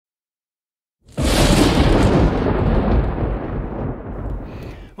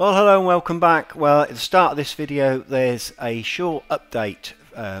Well, hello and welcome back. Well, at the start of this video there's a short update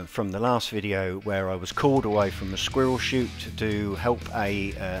from the last video where I was called away from a squirrel shoot to help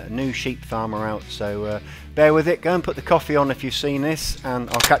a new sheep farmer out, so bear with it. Go and put the coffee on if you've seen this,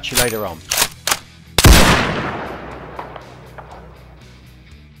 and I'll catch you later on.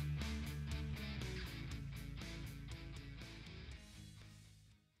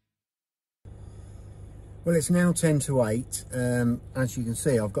 Well, it's now 10 to 8. As you can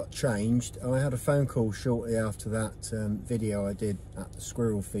see, I've got changed. I had a phone call shortly after that video I did at the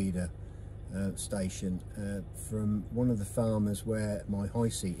squirrel feeder station from one of the farmers where my high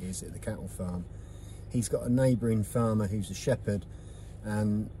seat is at the cattle farm. He's got a neighbouring farmer who's a shepherd,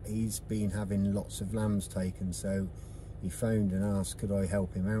 and he's been having lots of lambs taken, so he phoned and asked could I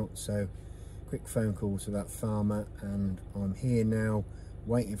help him out. So quick phone call to that farmer, and I'm here now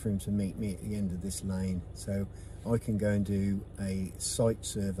waiting for him to meet me at the end of this lane so I can go and do a site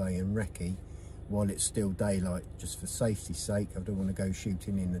survey and recce while it's still daylight, just for safety's sake. I don't want to go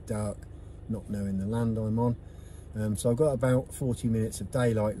shooting in the dark not knowing the land I'm on. So I've got about 40 minutes of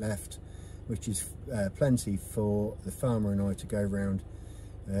daylight left, which is plenty for the farmer and I to go around,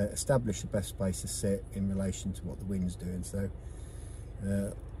 establish the best place to sit in relation to what the wind's doing. So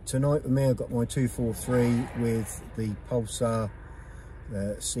tonight with me I've got my 243 with the Pulsar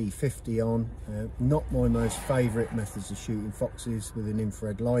C50 on. Not my most favourite methods of shooting foxes with an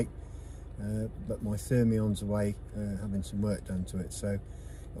infrared light, but my Thermion's away having some work done to it, so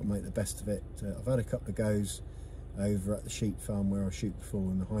I'll make the best of it. I've had a couple of goes over at the sheep farm where I shoot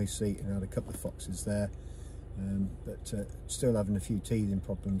before in the high seat, and had a couple of foxes there, but still having a few teething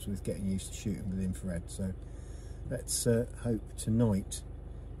problems with getting used to shooting with infrared. So let's hope tonight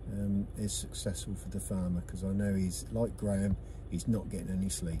is successful for the farmer, because I know he's like Graham, he's not getting any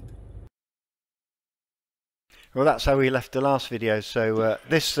sleep. Well, that's how we left the last video. So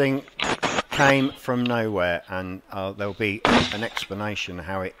this thing came from nowhere, and there'll be an explanation of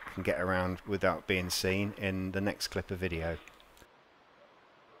how it can get around without being seen in the next clip of video.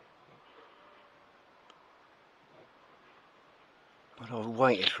 Well, I've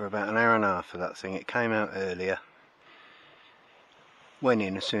waited for about an hour and a half for that thing. It came out earlier, went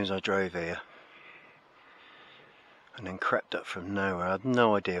in as soon as I drove here, and then crept up from nowhere. I had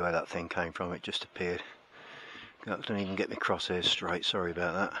no idea where that thing came from, it just appeared. That didn't even get me crosshairs straight, sorry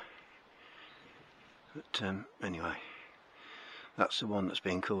about that. But anyway, that's the one that's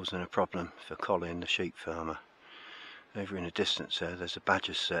been causing a problem for Colin, the sheep farmer. Over in the distance there's a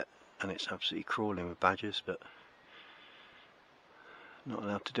badger set, and it's absolutely crawling with badgers, but not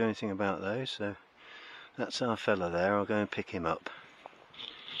allowed to do anything about those, so that's our fella there. I'll go and pick him up.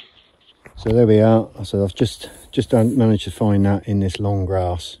 So there we are. So I've just managed to find that in this long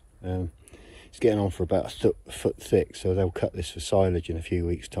grass. It's getting on for about a foot thick, so they'll cut this for silage in a few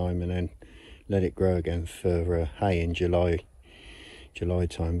weeks' time, and then let it grow again for hay in July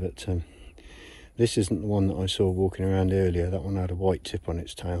time. But this isn't the one that I saw walking around earlier. That one had a white tip on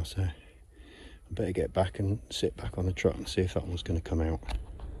its tail, so I better get back and sit back on the truck and see if that one's going to come out.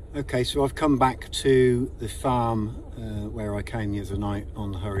 Okay, so I've come back to the farm where I came the other night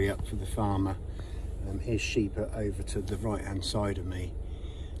on the hurry up for the farmer. His sheep are over to the right hand side of me,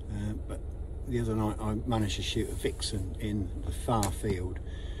 but the other night I managed to shoot a vixen in the far field.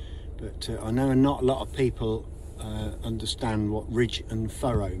 But I know not a lot of people understand what ridge and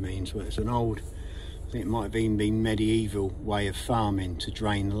furrow means. Well, it's an old, I think it might have been medieval way of farming to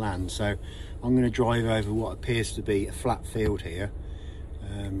drain the land. So I'm going to drive over what appears to be a flat field here.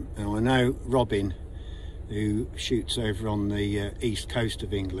 Now I know Robin, who shoots over on the east coast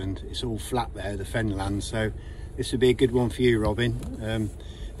of England, it's all flat there, the fenland, so this would be a good one for you, Robin.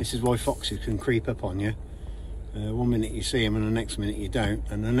 This is why foxes can creep up on you. One minute you see them and the next minute you don't,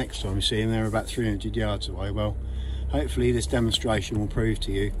 and the next time you see them they're about 300 yards away. Well, hopefully this demonstration will prove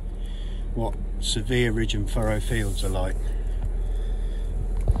to you what severe ridge and furrow fields are like.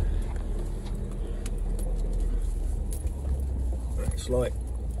 It's like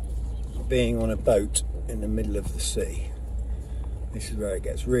being on a boat in the middle of the sea. This is where it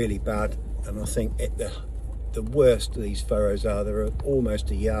gets really bad, and I think the worst of these furrows are they're almost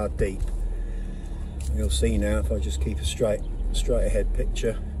a yard deep. You'll see now if I just keep a straight ahead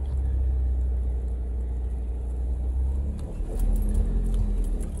picture.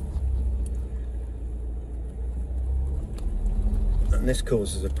 And this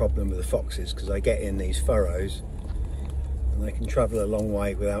causes a problem with the foxes, because they get in these furrows and they can travel a long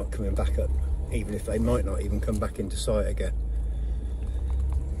way without coming back up, even if they might not even come back into sight again.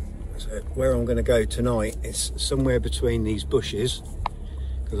 So where I'm going to go tonight is somewhere between these bushes,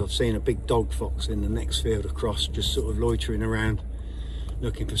 because I've seen a big dog fox in the next field across, just sort of loitering around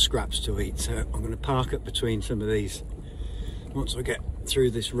looking for scraps to eat. So I'm going to park up between some of these once I get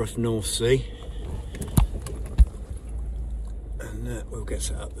through this rough North Sea, and we'll get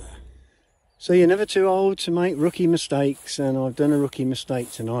set up there. So you're never too old to make rookie mistakes, and I've done a rookie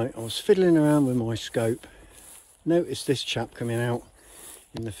mistake tonight. I was fiddling around with my scope, noticed this chap coming out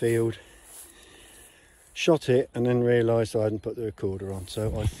in the field, shot it, and then realised I hadn't put the recorder on.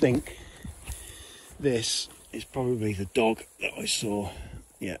 So I think this is probably the dog that I saw.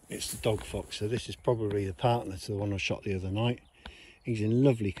 Yeah, it's the dog fox. So this is probably the partner to the one I shot the other night. He's in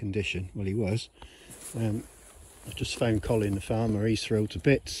lovely condition. Well, he was. I've just phoned Colin the farmer. He's thrilled to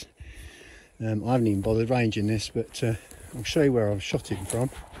bits. I haven't even bothered ranging this, but I'll show you where I've shot him from.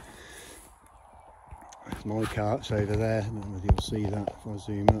 My cart's over there. I don't know whether you'll see that if I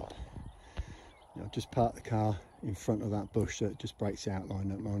zoom up. I've just parked the car in front of that bush so it just breaks the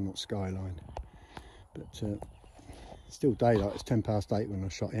outline up line, not skyline. But still daylight. It's 8 when I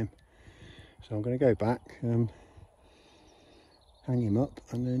shot him. So I'm going to go back, hang him up,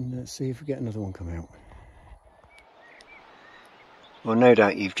 and then see if we get another one come out. Well, no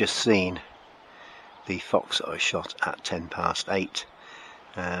doubt you've just seen the fox that I shot at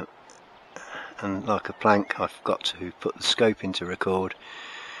 8:10. And like a plank, I forgot to put the scope into record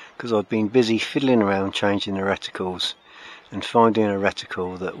because I'd been busy fiddling around changing the reticles and finding a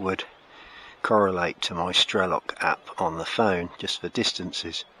reticle that would correlate to my Strelok app on the phone just for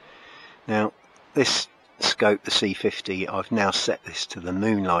distances. Now this scope, the C50, I've now set this to the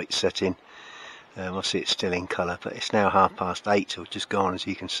moonlight setting. Obviously it's still in colour, but it's now 8:30, so it's just gone, as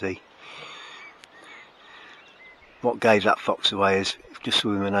you can see. What gave that fox away is just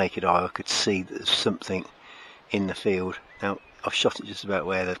with my naked eye I could see that there's something in the field. Now I've shot it just about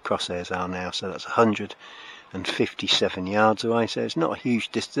where the crosshairs are now, so that's 157 yards away, so it's not a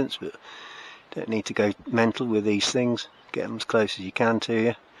huge distance, but don't need to go mental with these things. Get them as close as you can to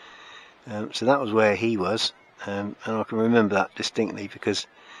you. So that was where he was, and I can remember that distinctly because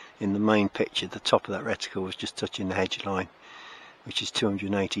in the main picture the top of that reticle was just touching the hedge line, which is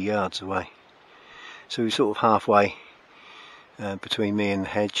 280 yards away. So we're sort of halfway between me and the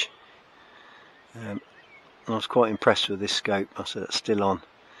hedge. I was quite impressed with this scope. I said it's still on,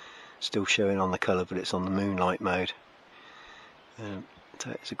 still showing on the colour, but it's on the moonlight mode.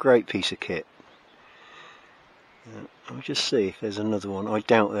 So it's a great piece of kit. I'll just see if there's another one. I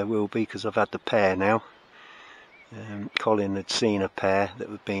doubt there will be because I've had the pair now. Colin had seen a pair that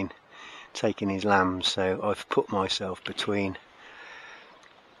had been taking his lambs, so I've put myself between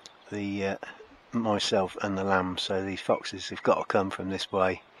the myself and the lambs, so these foxes have got to come from this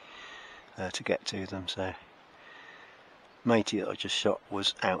way to get to them. So matey that I just shot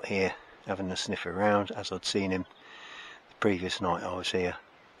was out here having a sniff around, as I'd seen him the previous night I was here,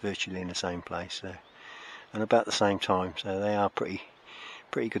 virtually in the same place, so, and about the same time, so they are pretty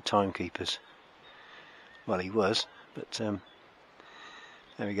good timekeepers. Well, he was, but there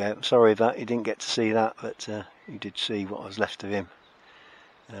we go. Sorry that you didn't get to see that, but you did see what was left of him.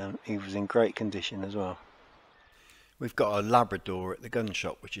 He was in great condition as well. We've got a Labrador at the gun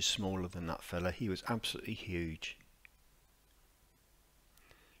shop which is smaller than that fella. He was absolutely huge.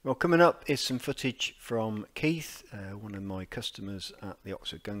 Well, coming up is some footage from Keith, one of my customers at the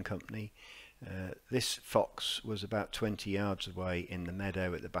Oxford Gun Company. This fox was about 20 yards away in the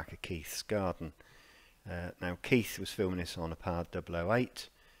meadow at the back of Keith's garden. Now Keith was filming this on a Pard 008,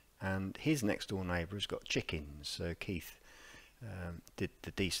 and his next door neighbour has got chickens, so Keith did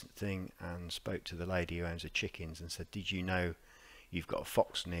the decent thing and spoke to the lady who owns the chickens and said, "Did you know you've got a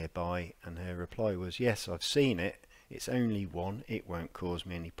fox nearby?" And her reply was, "Yes, I've seen it. It's only one. It won't cause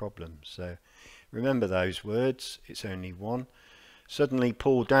me any problems." So remember those words, it's only one. Suddenly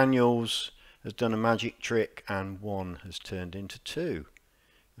Paul Daniels has done a magic trick and one has turned into two.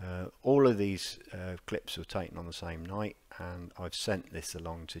 All of these clips were taken on the same night, and I've sent this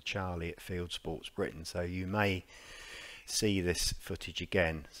along to Charlie at Field Sports Britain, so you may see this footage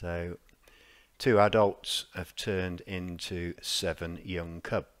again. So 2 adults have turned into 7 young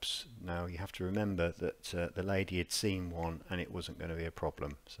cubs. Now you have to remember that the lady had seen one and it wasn't going to be a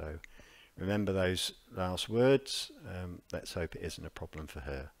problem, so remember those last words. Let's hope it isn't a problem for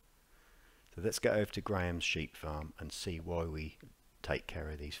her. So let's get over to Graham's sheep farm and see why we take care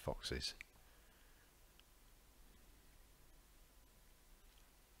of these foxes.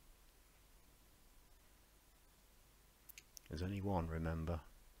 There's only one, remember.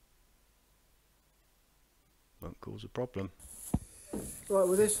 Won't cause a problem. Right,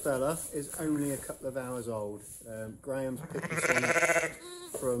 well this fella is only a couple of hours old. Graham's picked this one up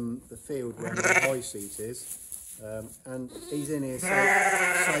from the field where my high seat is, and he's in here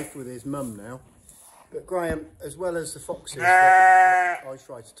safe with his mum now. But Graham, as well as the foxes that I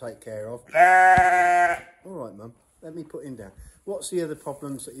try to take care of. All right, Mum, let me put him down. What's the other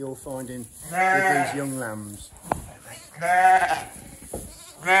problems that you're finding with these young lambs?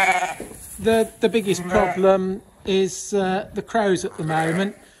 The biggest problem is the crows at the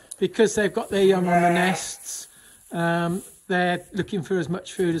moment, because they've got their young on the nests. They're looking for as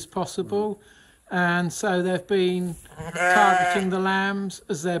much food as possible, and so they've been targeting the lambs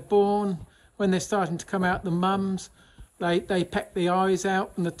as they're born. When they're starting to come out the mums, they peck the eyes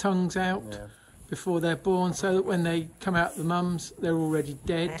out and the tongues out before they're born, so that when they come out the mums, they're already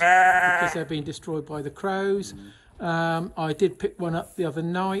dead because they're being destroyed by the crows. I did pick one up the other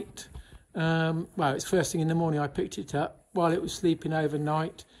night. Well, it's first thing in the morning I picked it up. While it was sleeping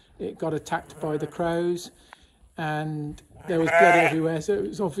overnight, it got attacked by the crows, and there was blood everywhere, so it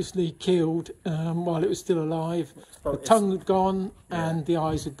was obviously killed while it was still alive. The tongue had gone and the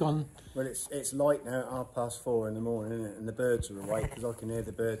eyes had gone. Well, it's light now at 4:30 in the morning, isn't it? And the birds are awake because I can hear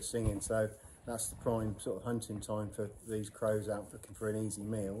the birds singing, so that's the prime sort of hunting time for these crows out looking for an easy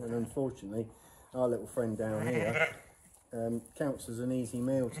meal. And unfortunately, our little friend down here counts as an easy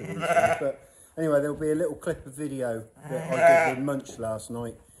meal to these things. But anyway, there'll be a little clip of video that I did with Munch last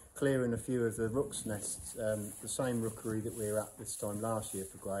night, clearing a few of the rook's nests, the same rookery that we were at this time last year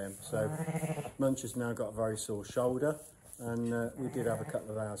for Graham. So Munch has now got a very sore shoulder, and we did have a couple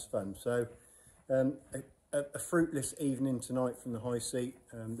of hours fun. So a fruitless evening tonight from the high seat.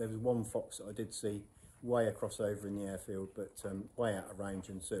 There was one fox that I did see way across over in the airfield, but way out of range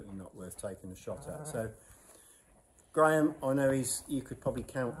and certainly not worth taking a shot at. So Graham, I know you could probably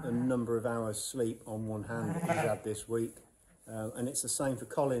count the number of hours sleep on one hand that he's had this week. And it's the same for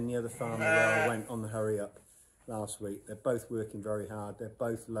Colin, the other farmer where I went on the hurry up last week. They're both working very hard. They're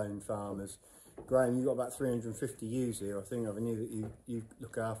both lone farmers. Graham, you've got about 350 ewes here, I think, haven't you, that you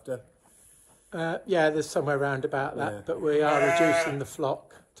look after? Yeah, there's somewhere around about that, but we are reducing the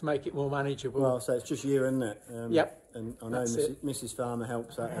flock to make it more manageable. Well, so it's just you, isn't it? Yep. And I know Mrs. Farmer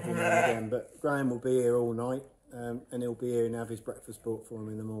helps out every now and again, but Graham will be here all night, and he'll be here and have his breakfast brought for him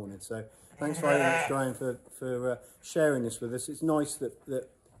in the morning. So thanks very much, Graham, for sharing this with us. It's nice that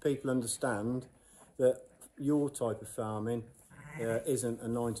people understand that your type of farming isn't a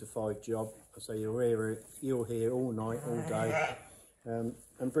 9-to-5 job. So you're here all night, all day,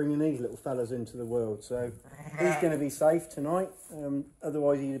 and bringing these little fellas into the world. So he's going to be safe tonight.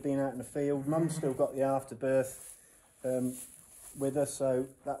 Otherwise, he'd have been out in the field. Mum's still got the afterbirth with us, so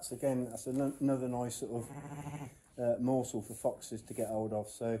that's another nice sort of morsel for foxes to get hold of.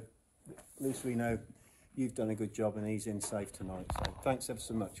 So at least we know you've done a good job and he's in safe tonight. So thanks ever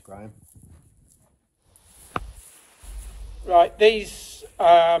so much, Graham. Right, these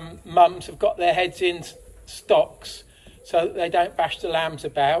mums have got their heads in stocks so that they don't bash the lambs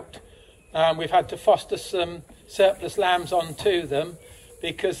about. We've had to foster some surplus lambs onto them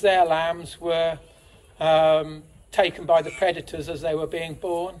because their lambs were taken by the predators as they were being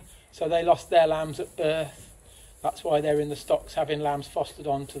born, so they lost their lambs at birth. That's why they're in the stocks, having lambs fostered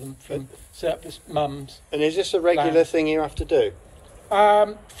onto them from surplus mums. And is this a regular thing you have to do?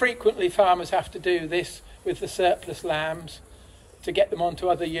 Frequently farmers have to do this with the surplus lambs to get them onto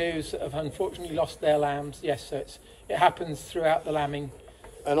other ewes that have unfortunately lost their lambs. Yes, so it happens throughout the lambing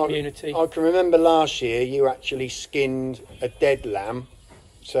community. I can remember last year you actually skinned a dead lamb,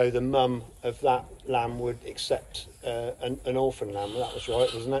 so the mum of that lamb would accept an orphan lamb. That was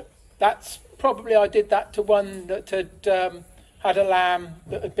right, wasn't it? That's probably, I did that to one that had had a lamb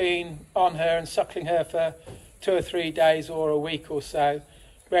that had been on her and suckling her for 2 or 3 days or a week or so.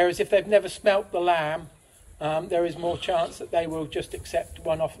 Whereas if they've never smelt the lamb, there is more chance that they will just accept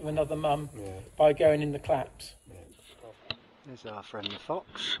one off of another mum by going in the claps. Yeah. There's our friend the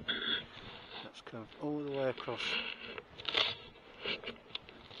fox. That's come all the way across.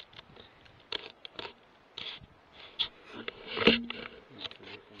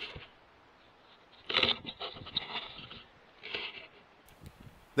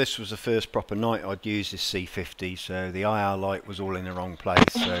 This was the first proper night I'd used this C50, so the IR light was all in the wrong place,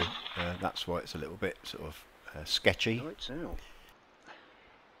 so that's why it's a little bit sort of sketchy.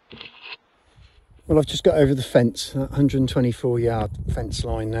 Well, I've just got over the fence, 124-yard fence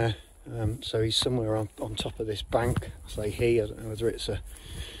line there, so he's somewhere on top of this bank. I say he, I don't know whether it's a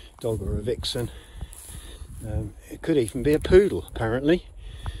dog or a vixen. It could even be a poodle, apparently.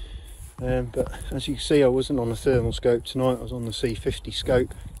 But as you can see, I wasn't on the thermal scope tonight, I was on the C50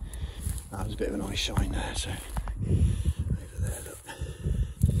 scope. That was a bit of an eye shine there, so over there, look.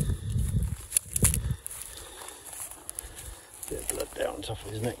 Bit of blood there on top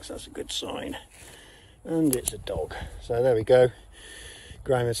of his neck, so that's a good sign. And it's a dog. So there we go.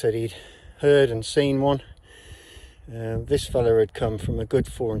 Graham had said he'd heard and seen one. This fella had come from a good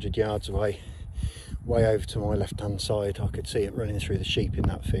 400 yards away, way over to my left hand side. I could see it running through the sheep in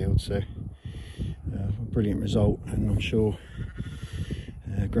that field, so a brilliant result, and I'm sure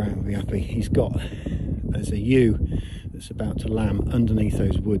Graham will be happy. He's got, there's a ewe that's about to lamb underneath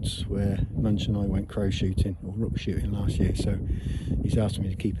those woods where Munch and I went crow shooting or rook shooting last year, so he's asked me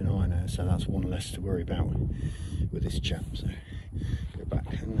to keep an eye on her, so that's one less to worry about with this chap. So go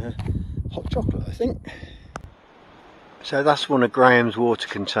back and hot chocolate, I think. So that's one of Graham's water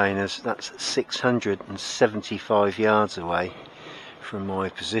containers. That's 675 yards away from my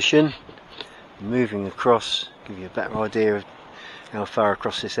position. Moving across, give you a better idea of how far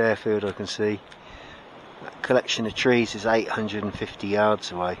across this airfield I can see. That collection of trees is 850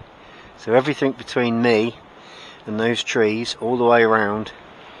 yards away. So everything between me and those trees all the way around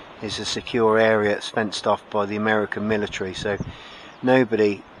is a secure area. It's fenced off by the American military, so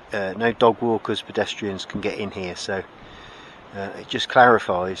nobody, no dog walkers, pedestrians can get in here. So it just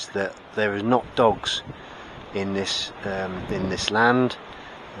clarifies that there is not dogs in this land.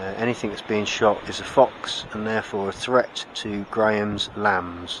 Anything that's being shot is a fox, and therefore a threat to Graham's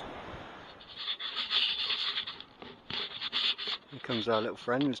lambs. Here comes our little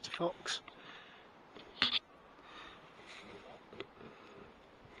friend, Mr. Fox.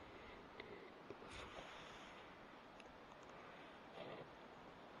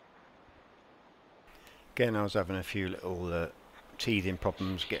 Again, I was having a few little teething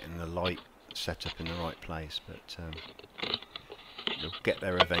problems getting the light set up in the right place, but we'll get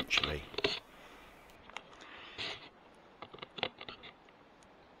there eventually.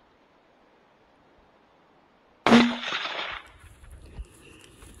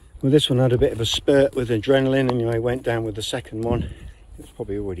 Well, this one had a bit of a spurt with adrenaline, and anyway, went down with the second one. It's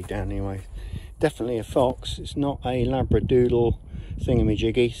probably already down anyway. Definitely a fox. It's not a labradoodle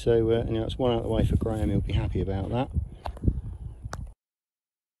thingamajiggy, so anyway, it's one out of the way for Graham. He'll be happy about that.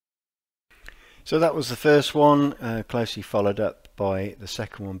 So that was the first one, closely followed up by the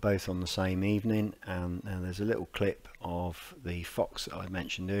second one, both on the same evening. And there's a little clip of the fox that I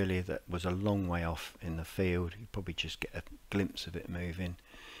mentioned earlier that was a long way off in the field. You probably just get a glimpse of it moving.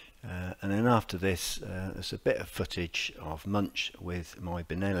 And then after this, there's a bit of footage of Munch with my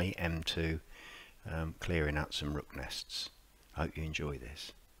Benelli M2 clearing out some rook nests. I hope you enjoy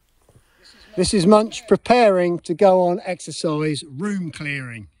this. This is Munch preparing to go on exercise room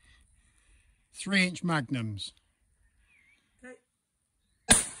clearing. 3-inch magnums. Okay.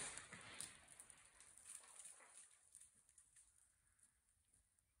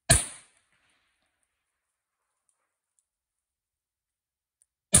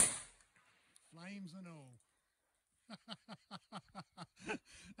 Flames and all.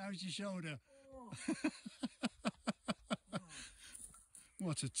 How's your shoulder?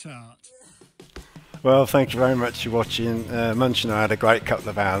 What a tart. Well, thank you very much for watching. Munch and I had a great couple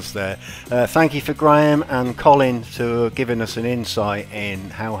of hours there. Thank you for Graham and Colin for giving us an insight in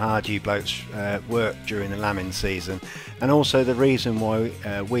how hard you blokes work during the lambing season, and also the reason why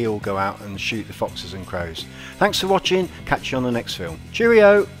we all go out and shoot the foxes and crows. Thanks for watching. Catch you on the next film.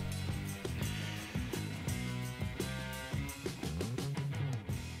 Cheerio!